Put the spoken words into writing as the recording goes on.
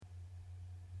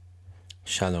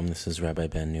Shalom, this is Rabbi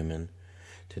Ben Newman.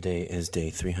 Today is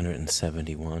day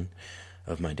 371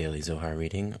 of my daily Zohar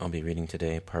reading. I'll be reading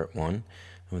today part 1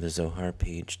 of the Zohar,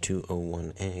 page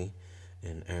 201a,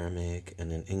 in Aramaic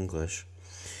and in English.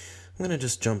 I'm going to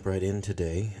just jump right in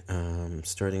today,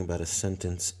 starting about a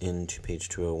sentence into page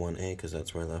 201a, because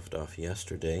that's where I left off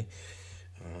yesterday.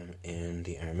 In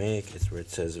the Aramaic, it's where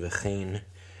it says, V'chein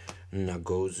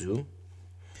nagozu,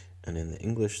 and in the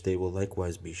English, they will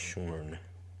likewise be shorn.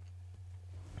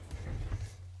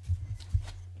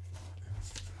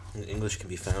 The English can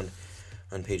be found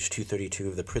on page 232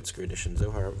 of the Pritzker edition,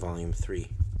 Zohar, volume 3.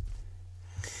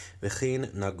 V'chein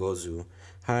nagozu,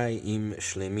 hai im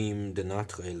shlemim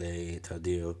denatre le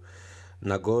tadir,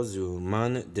 nagozu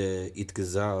man de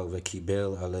itgezal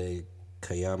v'kibel ale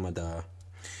kayamada,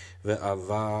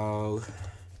 ve'aval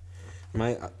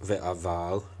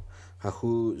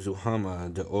hahu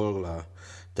zuhama de orla,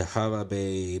 de hara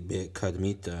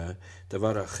bekadmita,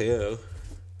 davar acher,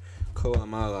 Ko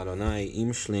amar Adonai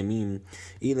im shlemim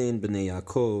ilen b'nei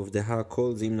Yaakov deha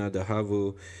kol zimna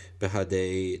dehavu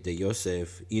behadei de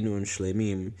Yosef inun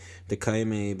shlemim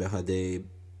dekaime behadei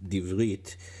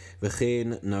divrit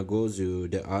v'chein nagozu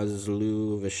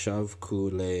de'azlu v'shavku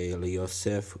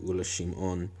leYosef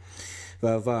u'leshimon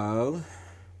v'aval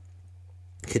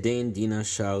kedein dina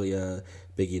sharia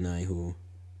beginaihu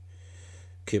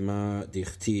kema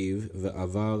dichtiv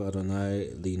v'avar Adonai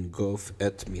lingof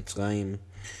et Mitzrayim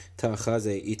Ta'chaze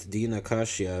it din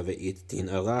akashia ve'it din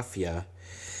arafia.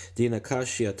 Din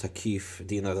akashia takif,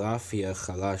 din arafia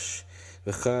chalash.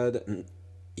 V'chad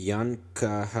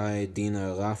yanka hai din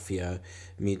arafia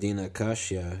mi din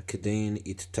akashia kedein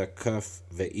it takaf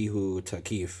ve'ihu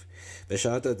takif.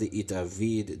 V'shata de it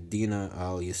avid dina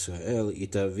al Yisrael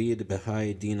it avid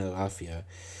behai din arafia.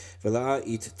 V'la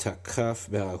it takaf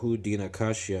be'ahu din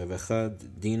akashia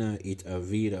v'chad dina it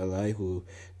avid alaihu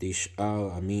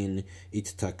dish'ar amin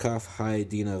it takaf hai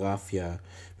din arafia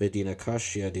ve'din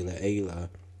akashia di le'ela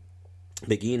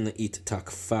begin it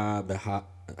takfa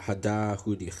behada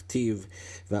hu dichtiv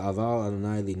ve'avar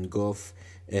Adonai lingof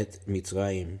et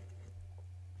Mitzrayim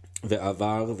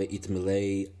ve'avar ve'it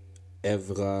melei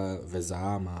evra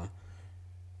ve'zama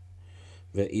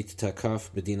ve'it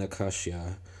takaf bedin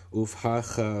akashia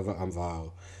ufhacha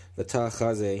va'amvar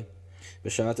v'ta'chaze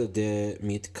v'shata de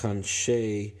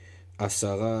mitkanshei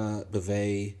asara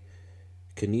b'vei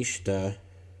kenishta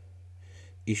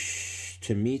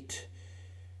ishtemit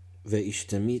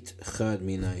ve'ishtemit chad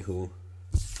minayhu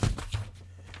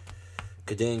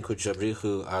kedein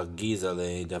kutshabrichu argiz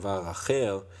alei davar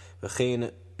acher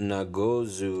v'chein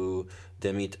nagozu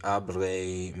demit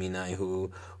abrei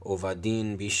minayhu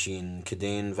ovadin bishin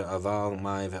kedein ve'aval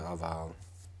mai ve'aval.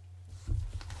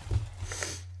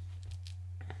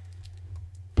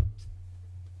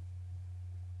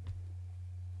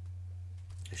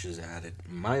 Is added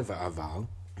my va'aval.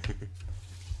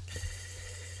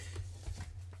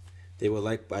 They will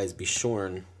likewise be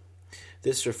shorn.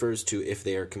 This refers to if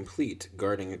they are complete,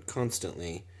 guarding it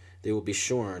constantly. They will be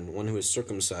shorn, one who is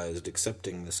circumcised,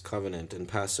 accepting this covenant, and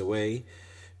pass away.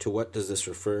 To what does this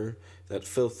refer? That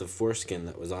filth of foreskin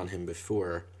that was on him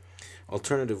before.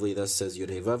 Alternatively, thus says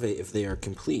Yudhevave, if they are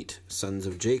complete, sons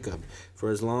of Jacob,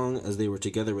 for as long as they were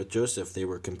together with Joseph, they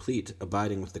were complete,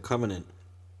 abiding with the covenant.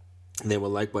 They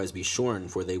will likewise be shorn,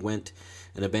 for they went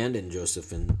and abandoned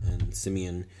Joseph and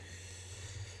Simeon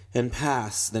and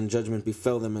pass. Then judgment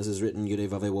befell them, as is written,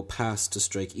 Yudhevave will pass to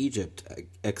strike Egypt.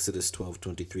 Exodus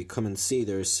 12:23. Come and see,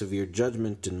 there is severe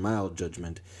judgment and mild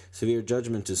judgment. Severe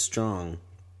judgment is strong.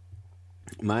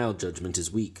 Mild judgment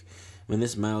is weak. When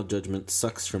this mild judgment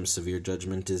sucks from severe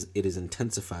judgment, it is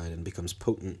intensified and becomes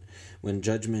potent. When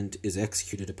judgment is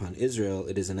executed upon Israel,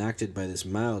 it is enacted by this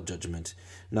mild judgment,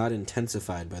 not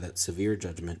intensified by that severe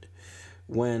judgment.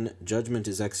 When judgment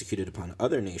is executed upon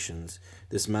other nations,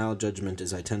 this mild judgment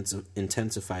is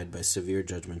intensified by severe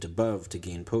judgment above to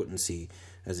gain potency,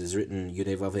 as is written,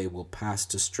 Yudhevave will pass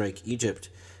to strike Egypt,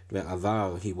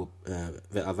 Ve'avar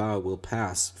will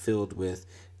pass, filled with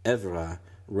Evra,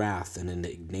 wrath and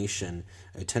indignation,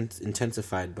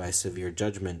 intensified by severe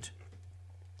judgment.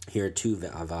 Here too,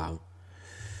 ve'aval.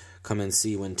 Come and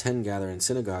see, when 10 gather in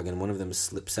synagogue and one of them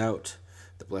slips out,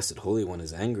 the Blessed Holy One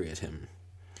is angry at him.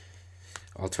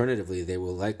 Alternatively, they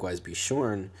will likewise be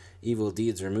shorn, evil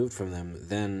deeds removed from them,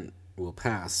 then will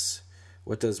pass.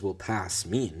 What does will pass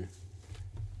mean?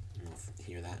 We'll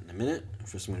hear that in a minute.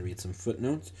 First I'm going to read some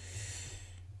footnotes.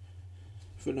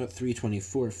 Footnote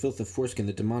 324, filth of foreskin,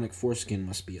 the demonic foreskin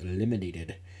must be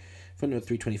eliminated. Footnote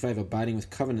 325, abiding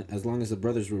with covenant. As long as the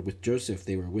brothers were with Joseph,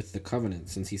 they were with the covenant,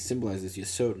 since he symbolizes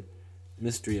Yesod,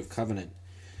 mystery of covenant.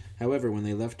 However, when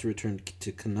they left to return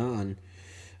to Canaan,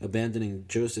 Abandoning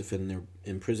Joseph and their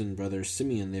imprisoned brother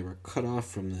Simeon, they were cut off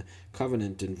from the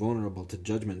covenant and vulnerable to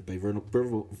judgment. By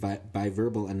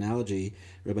verbal analogy,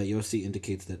 Rabbi Yossi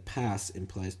indicates that pas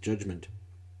implies judgment.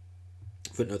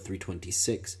 Footnote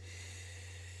 326.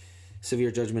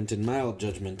 Severe judgment and mild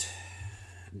judgment.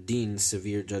 Din,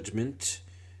 severe judgment,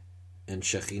 and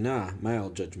Shekhinah,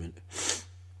 mild judgment.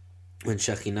 When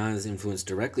Shekhinah is influenced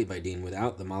directly by Din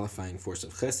without the mollifying force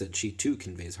of Chesed, she too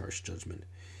conveys harsh judgment.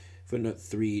 Footnote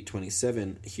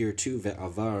 327, here too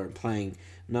ve'avar, implying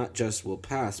not just will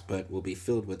pass, but will be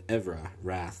filled with evra,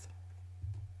 wrath.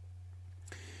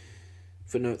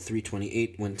 Footnote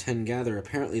 328, when 10 gather,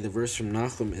 apparently the verse from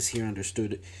Nahum is here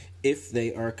understood, if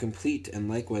they are complete and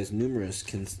likewise numerous,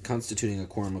 constituting a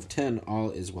quorum of 10,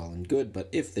 all is well and good, but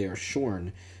if they are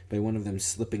shorn by one of them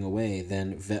slipping away,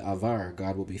 then ve'avar,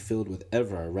 God will be filled with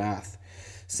evra, wrath.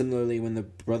 Similarly, when the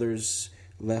brothers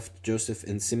left Joseph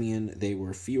and Simeon, they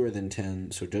were fewer than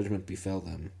 10, so judgment befell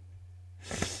them.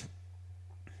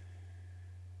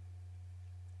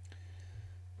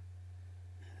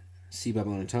 See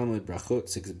Babylon Talmud, Brachot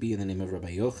 6b, in the name of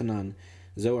Rabbi Yochanan,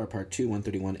 Zohar Part 2,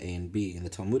 131a and b. In the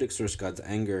Talmudic source, God's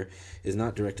anger is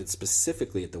not directed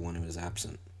specifically at the one who is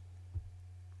absent.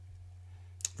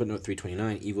 Footnote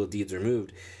 329, evil deeds are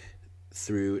moved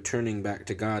through turning back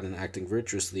to God and acting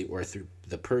virtuously, or through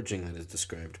the purging that is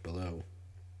described below.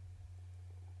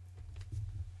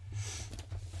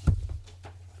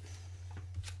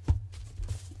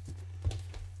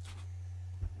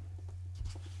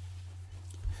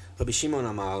 Rabbi Shimon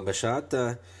Amar,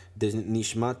 B'sha'ata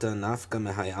nishmata nafka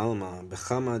mehai alma,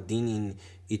 b'chama dinin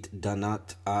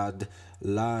itdanat ad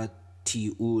la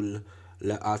ti'ul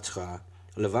le'atra,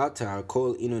 levatar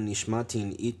kol ino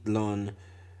nishmatin itlon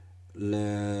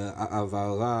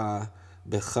le'avara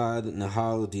b'chad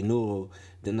nahal dinur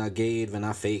denaged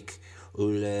v'nafek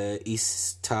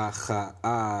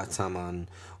ule'istacha'a taman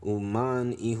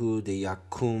uman ihu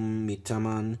deyakum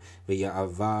mitaman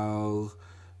v'ya'avar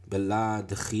בלה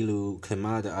דחילו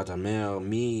כמה דאדמר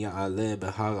מי יעלה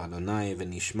בהר אדוני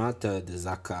ונשמת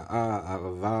דזכאה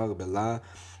ערבר בלה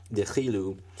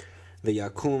דחילו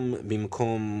ויקום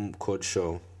במקום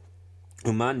קודשו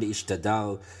ומן דאשתדל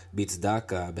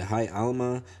בצדקה בהי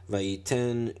עלמא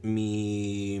ויתן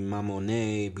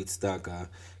מממוני בצדקה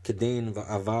כדין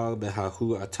ועבר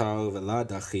בההו אתר ולה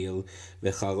דחיל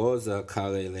וחרוזה קרא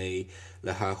לי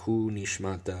לההו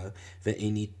נשמתה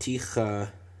ואיניתיך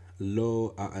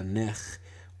לא אענך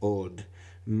עוד,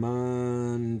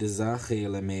 מן דזכי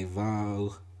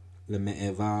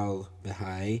למעבר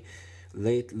בהי,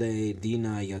 לית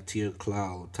לדינה יתיר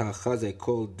כלל, תחזה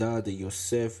כל דד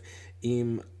יוסף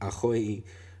עם אחוי,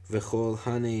 וכל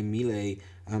הנה מילי,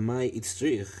 עמי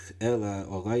יצריך, אלא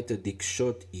אורייתא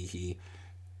דקשות יהי,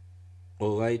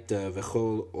 אורייתא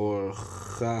וכל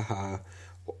אורחה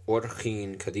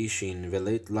אורחין קדישין,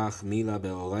 ולית לך מילה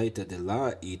באורייתא דלה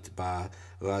אית בה,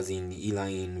 Razin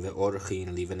ilain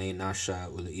ve'orchin livnei nasha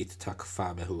ul'it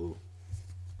takfa behu.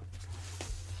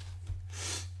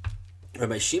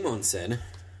 Rabbi Shimon said,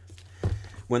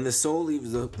 when the soul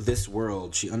leaves this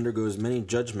world, she undergoes many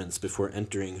judgments before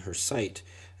entering her sight.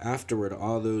 Afterward,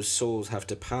 all those souls have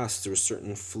to pass through a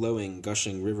certain flowing,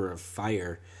 gushing river of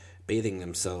fire, bathing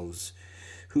themselves.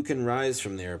 Who can rise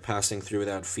from there, passing through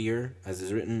without fear? As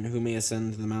is written, who may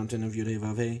ascend the mountain of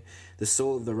Yudevaveh? The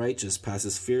soul of the righteous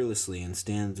passes fearlessly and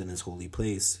stands in his holy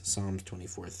place. Psalms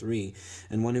 24:3.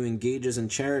 And one who engages in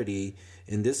charity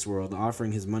in this world,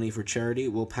 offering his money for charity,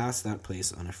 will pass that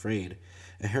place unafraid.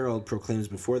 A herald proclaims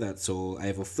before that soul, I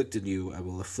have afflicted you, I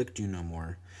will afflict you no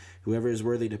more. Whoever is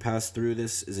worthy to pass through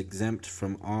this is exempt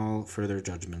from all further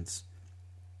judgments.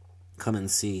 Come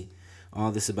and see.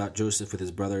 All this about Joseph with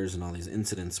his brothers and all these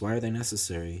incidents, why are they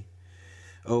necessary?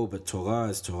 Oh, but Torah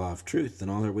is Torah of truth, and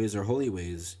all her ways are holy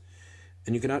ways.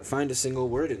 And you cannot find a single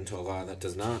word in Torah that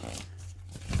does not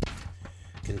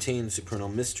contain supernal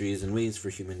mysteries and ways for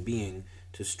human being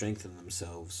to strengthen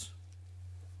themselves.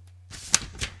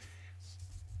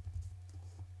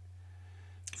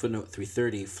 Footnote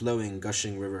 330, flowing,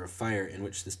 gushing river of fire in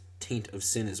which the taint of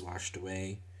sin is washed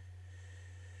away.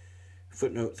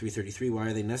 Footnote 333, why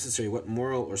are they necessary? What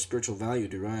moral or spiritual value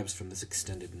derives from this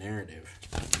extended narrative?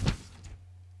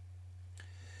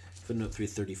 Footnote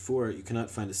 334, you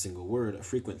cannot find a single word, a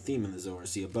frequent theme in the Zohar.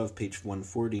 See above, page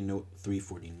 140, note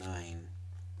 349.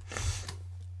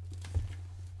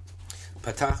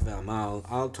 Patach ve'amal,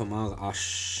 al tomar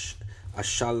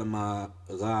ashalma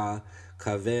ra,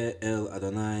 kaveh el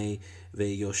Adonai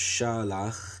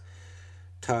ve'yoshalach,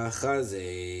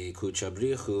 tachaze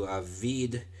kuchabrichu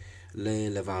avid,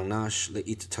 ללברנש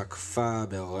לאית תקפה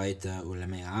באורייתא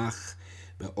ולמאח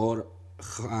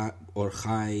באור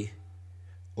חי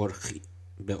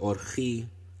באורחי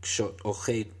קשות,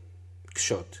 אורחי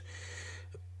קשות,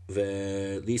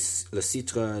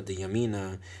 ולסיטרא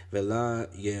דימינה, ולה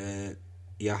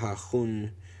יהחון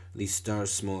לסתר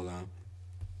שמאלה.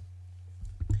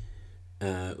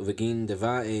 ובגין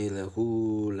דבאי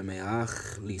להו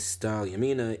למאח לסתר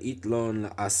ימינה, איתלון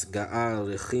לאסגאה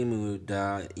רחימו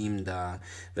דה עמדה,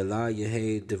 ולה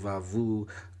יהי דבבו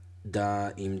דה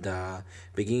עמדה,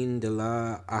 בגין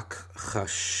דלה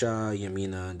הכחשה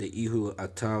ימינה, דאיהו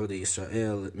אתר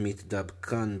דישראל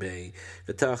מתדבקן בי,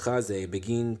 ותחזה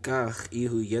בגין כך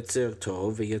איהו יצר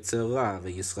טוב ויצר רע,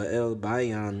 וישראל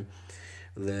ביין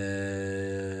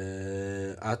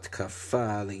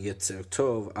להתקפה ליצר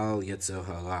טוב על יצר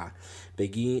הרע.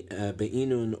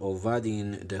 באינון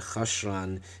עובדין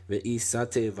דחשרן ואי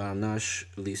סטה ורנש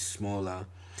לשמאלה,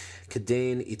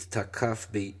 כדין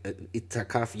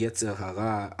התקף יצר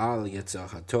הרע על יצר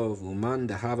הטוב, ומן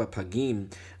דהבה פגים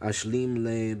אשלים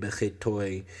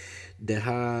לבחטוי,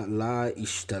 דה לה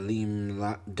השתלים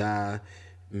דה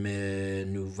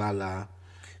מנובלה,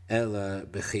 אלא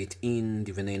בחטאין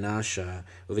דבני נשה,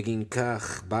 ובגין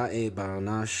כך באי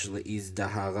ברנש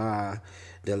להזדהרה,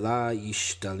 דלה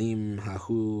ישתלים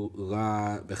ההוא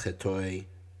רע בחטאי,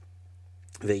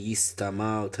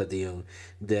 ויסתמר תדיר,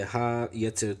 דה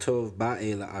יצר טוב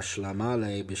באי להשלמה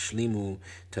לה בשלימו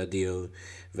תדיר,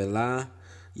 ולה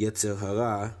יצר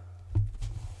הרע,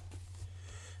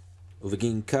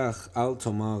 ובגין כך אל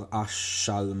תאמר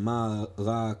אשלמה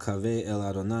רע קווה אל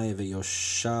אדוני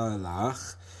ויושע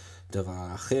לך, דבר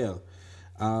אחר,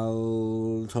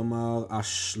 אל תאמר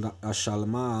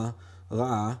אשלמה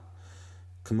רע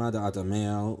כמד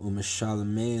אדמר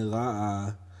ומשלמי רע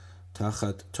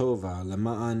תחת טובה,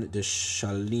 למען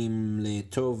דשלים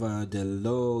לטובה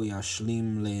דלא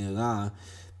ישלים לרע,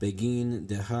 בגין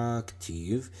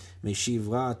דהכתיב משיב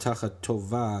רע תחת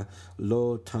טובה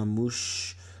לא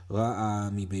תמוש רעה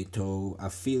מביתו,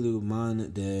 אפילו מן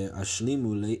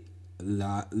דאשלימו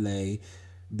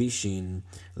בישין,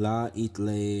 לה אית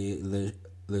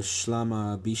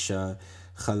לשלמה בישה,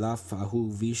 חלף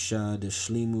ההוא בישה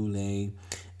דשלימו לי,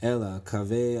 אלא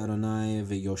קווה אדוני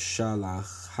ויושע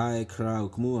לך, היי קרא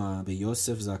וכמוה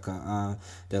ביוסף זכאה,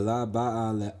 דלה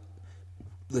באה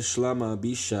לשלמה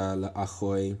בישה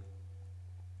לאחוי,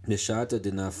 בשעת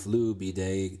דנפלו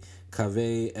בידי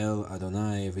קווה אל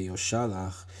אדוני ויושע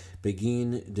לך,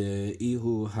 בגין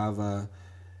דאיהו הווה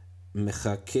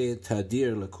מחכה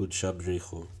תדיר לקודשה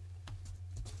בריחו.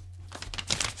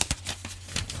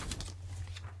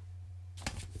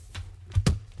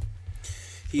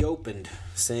 He opened,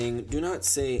 saying, "Do not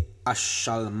say,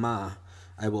 Ashalma,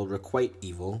 I will requite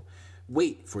evil.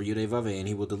 Wait for Yudevave, and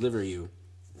he will deliver you."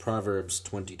 Proverbs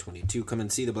 20:22. Come and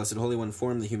see the Blessed Holy One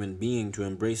form the human being to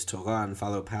embrace Torah and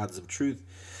follow paths of truth,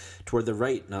 toward the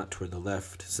right, not toward the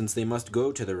left. Since they must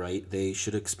go to the right, they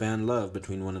should expand love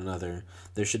between one another.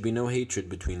 There should be no hatred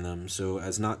between them, so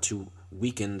as not to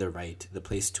weaken the right, the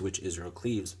place to which Israel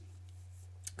cleaves.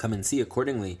 Come and see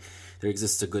accordingly. There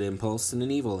exists a good impulse and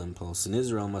an evil impulse, and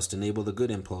Israel must enable the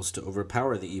good impulse to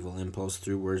overpower the evil impulse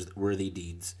through worthy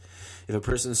deeds. If a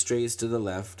person strays to the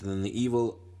left, then the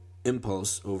evil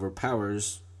impulse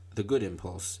overpowers the good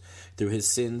impulse. Through his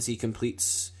sins he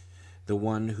completes the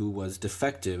one who was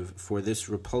defective, for this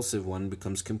repulsive one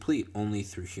becomes complete only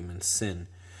through human sin.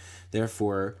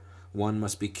 Therefore, one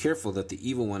must be careful that the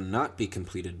evil one not be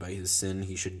completed by his sin.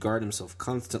 He should guard himself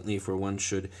constantly, for one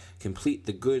should complete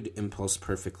the good impulse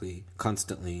perfectly,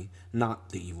 constantly,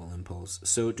 not the evil impulse.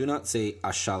 So do not say,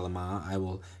 Ashalama, I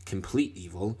will complete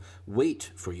evil.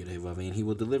 Wait for Yudevave, and he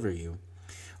will deliver you.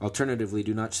 Alternatively,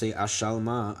 do not say,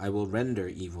 Ashalma, I will render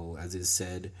evil, as is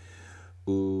said,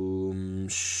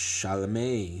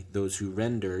 Shalmei, those who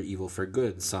render evil for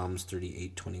good, Psalms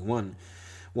 38:21.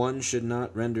 One should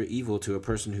not render evil to a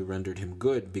person who rendered him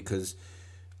good, because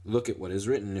look at what is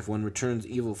written, if one returns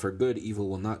evil for good, evil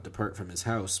will not depart from his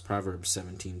house, Proverbs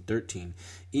 17:13.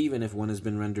 Even if one has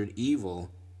been rendered evil,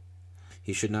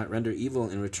 he should not render evil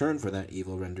in return for that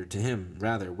evil rendered to him.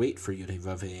 Rather, wait for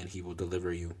Yudevave, and he will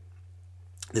deliver you.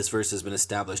 This verse has been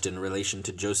established in relation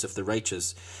to Joseph the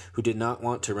righteous, who did not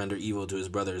want to render evil to his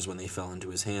brothers when they fell into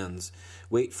his hands.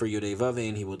 Wait for Yudevave,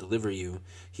 and he will deliver you.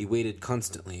 He waited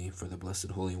constantly for the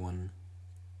Blessed Holy One.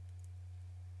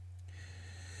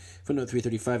 Footnote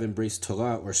 335, embrace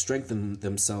Torah, or strengthen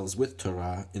themselves with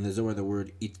Torah. In the Zohar, the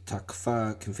word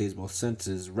itakfa conveys both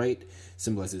senses. Right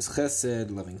symbolizes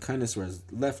chesed, loving kindness, whereas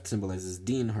left symbolizes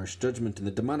din, harsh judgment, in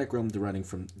the demonic realm deriving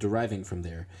from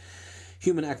there.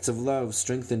 Human acts of love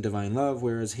strengthen divine love,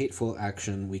 whereas hateful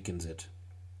action weakens it.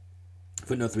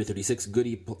 Footnote 336, good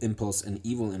impulse and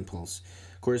evil impulse.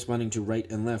 corresponding to right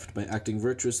and left. By acting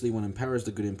virtuously, one empowers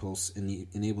the good impulse,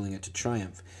 enabling it to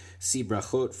triumph. See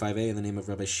Brachot 5a in the name of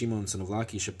Rabbi Shimon, son of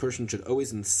Lakish. A person should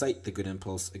always incite the good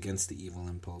impulse against the evil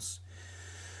impulse.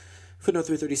 Footnote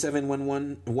 337, when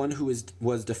one who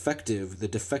was defective, the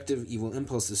defective evil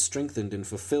impulse is strengthened and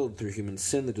fulfilled through human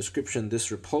sin. The description, this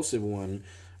repulsive one,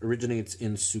 originates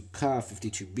in Sukkah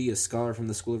 52b. A scholar from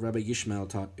the school of Rabbi Yishmael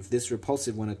taught, if this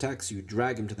repulsive one attacks you,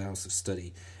 drag him to the house of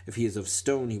study. If he is of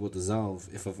stone, he will dissolve.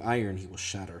 If of iron, he will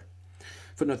shatter.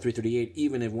 Footnote 338,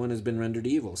 even if one has been rendered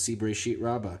evil. See Bereshit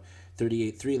Rabbah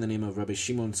 38.3 in the name of Rabbi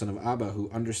Shimon, son of Abba,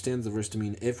 who understands the verse to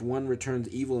mean, if one returns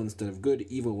evil instead of good,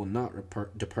 evil will not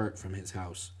depart from his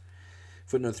house.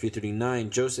 Footnote 339,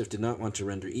 Joseph did not want to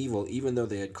render evil, even though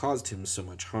they had caused him so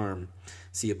much harm.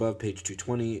 See above, page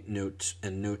 220, note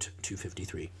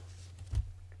 253.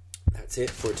 That's it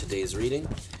for today's reading.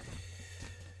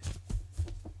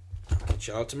 I'll catch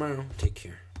y'all tomorrow. Take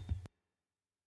care.